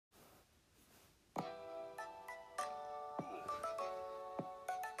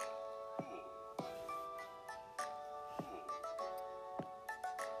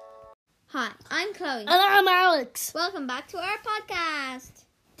Hi, I'm Chloe. And I'm Alex. Welcome back to our podcast.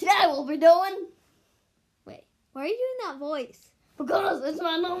 Today we'll be doing... Wait, why are you doing that voice? Because it's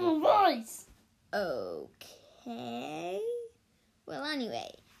my normal voice. Okay. Well,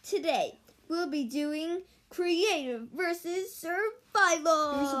 anyway, today we'll be doing creative versus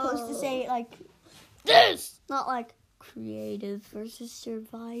survival. You're supposed to say it like this, not like creative versus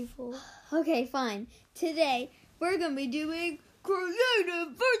survival. Okay, fine. Today we're going to be doing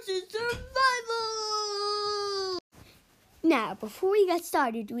creative versus survival. Now, before we get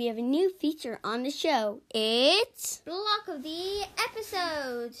started, we have a new feature on the show. It's... Block of the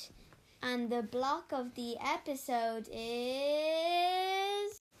episode. And the block of the episode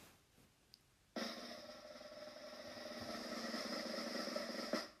is...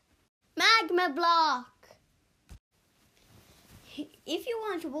 Magma block. If you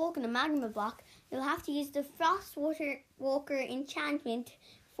want to walk in a magma block, you'll have to use the Frostwater Walker enchantment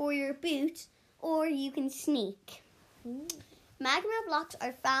for your boots, or you can sneak. Ooh. Magma blocks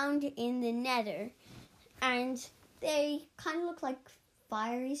are found in the Nether, and they kind of look like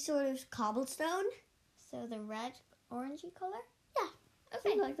fiery sort of cobblestone. So the red, orangey colour? Yeah, Okay.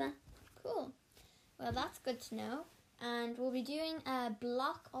 something like that. Cool. Well, that's good to know. And we'll be doing a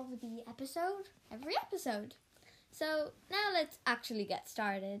block of the episode every episode. So now let's actually get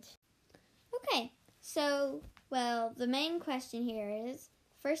started. Okay. So, well, the main question here is,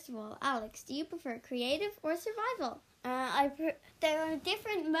 first of all, Alex, do you prefer creative or survival? There are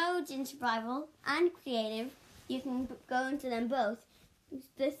different modes in survival and creative. You can go into them both.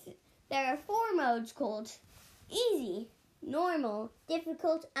 There are 4 modes called easy, normal,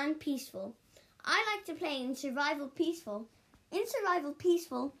 difficult, and peaceful. I like to play in survival peaceful. In survival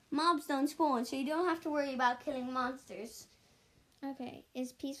peaceful, mobs don't spawn, so you don't have to worry about killing monsters. Okay.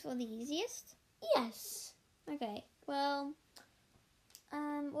 Is peaceful the easiest? Yes. Okay. Well,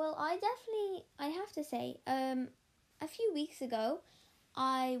 I have to say, a few weeks ago,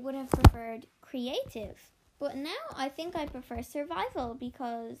 I would have preferred creative. But now I think I prefer survival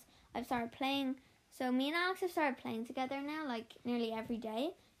because I've started playing. So me and Alex have started playing together now, like nearly every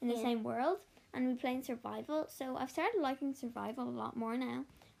day in the same world. And we play in survival. So I've started liking survival a lot more now.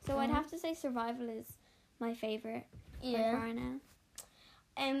 So I'd have to say survival is my favourite by far now.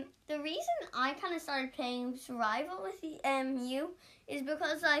 The reason I kind of started playing survival with you is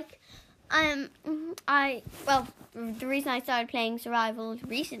because the reason I started playing survival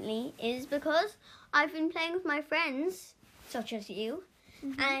recently is because I've been playing with my friends, such as you,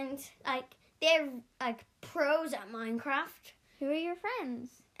 and they're pros at Minecraft. Who are your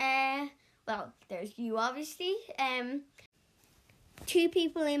friends? Well, there's you obviously. 2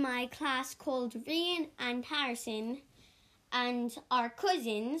 people in my class called Rian and Harrison, and our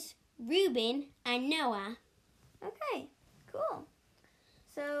cousins, Ruben and Noah. Okay, cool.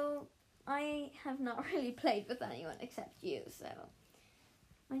 So, I have not really played with anyone except you, so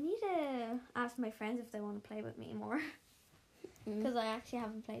I need to ask my friends if they want to play with me more, because I actually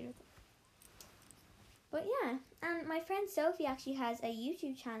haven't played with them. But yeah, and my friend Sophie actually has a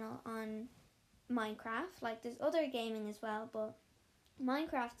YouTube channel on Minecraft. Like, there's other gaming as well, but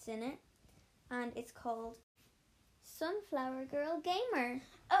Minecraft's in it, and it's called Sunflower Girl Gamer.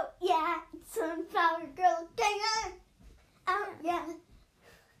 Oh yeah, Sunflower Girl Gamer. Oh yeah.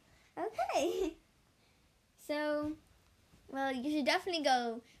 Okay. So, well, you should definitely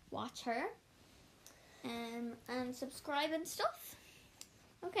go watch her and subscribe and stuff.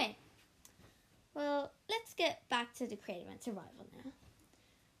 Okay. Well, let's get back to the creative and survival now.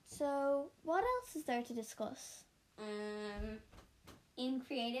 So, what else is there to discuss? In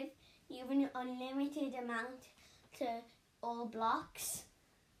creative, you have an unlimited amount to all blocks.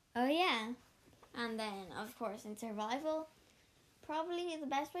 Oh, yeah. And then, of course, in survival, probably the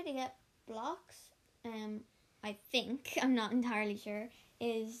best way to get blocks, I think, I'm not entirely sure,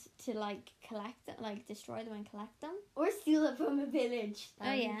 is to, collect them, destroy them and collect them. Or steal it from a village.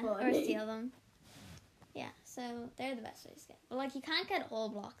 Or steal them. Yeah, so they're the best ways to get. But, you can't get all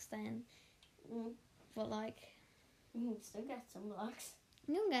blocks then. But, you can still get some blocks.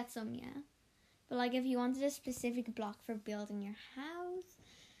 You can get some, yeah. But, if you wanted a specific block for building your house,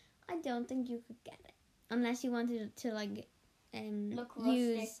 I don't think you could get it. Unless you wanted to, look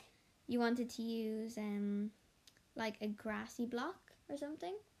rustic. You wanted to use, a grassy block or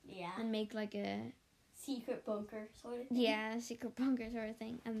something. Yeah. And make, a... secret bunker sort of thing. Yeah, secret bunker sort of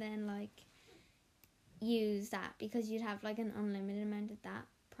thing. And then, use that because you'd have, an unlimited amount of that,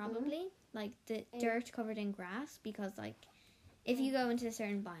 probably. The dirt covered in grass because, if you go into a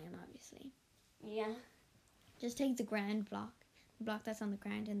certain biome, obviously. Yeah. Just take the ground block, block that's on the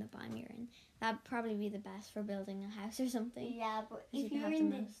ground in the biome you're in. That'd probably be the best for building a house or something. Yeah, but You if can you're have in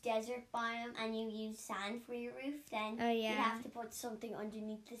the the most. desert biome and you use sand for your roof, then Oh, you yeah. have to put something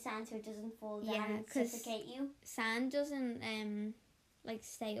underneath the sand so it doesn't fall down Yeah, and 'cause suffocate you. Sand doesn't, like,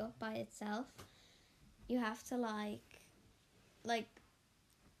 stay up by itself. You have to, like,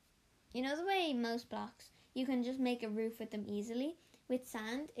 you know the way most blocks, you can just make a roof with them easily? With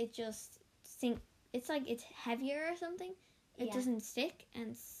sand, it just sinks. It's like it's heavier or something. It Yeah. doesn't stick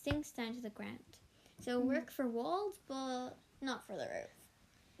and sinks down to the ground. So it work for walls, but not for the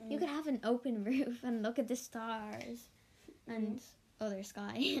roof. You could have an open roof and look at the stars and other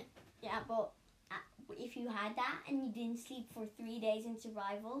sky. Yeah, but if you had that and you didn't sleep for 3 days in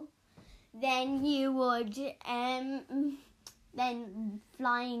survival, then you would, then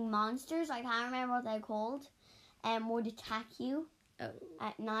flying monsters, I can't remember what they're called, would attack you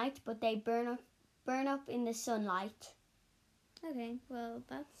at night, but they burn up in the sunlight. Okay, well,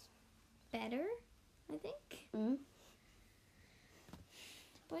 that's better, I think. Mm.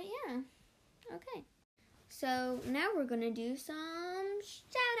 But yeah, okay. So now we're going to do some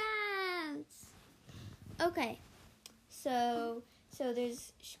shout-outs. Okay, so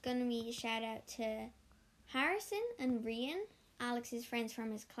there's going to be a shout-out to Harrison and Rian, Alex's friends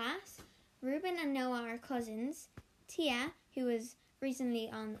from his class. Ruben and Noah are cousins. Tia, who was recently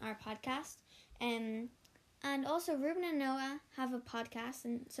on our podcast. And also Ruben and Noah have a podcast,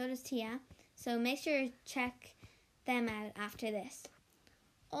 and so does Tia. So make sure to check them out after this.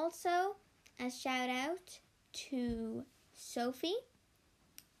 Also, a shout out to Sophie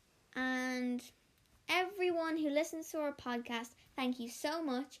and everyone who listens to our podcast. Thank you so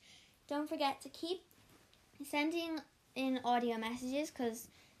much. Don't forget to keep sending in audio messages, because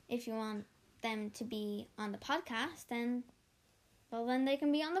if you want them to be on the podcast, then they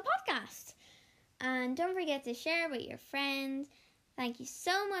can be on the podcast. And don't forget to share with your friends. Thank you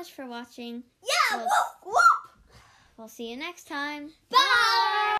so much for watching. Yeah, We'll- whoop, whoop. We'll see you next time. Bye.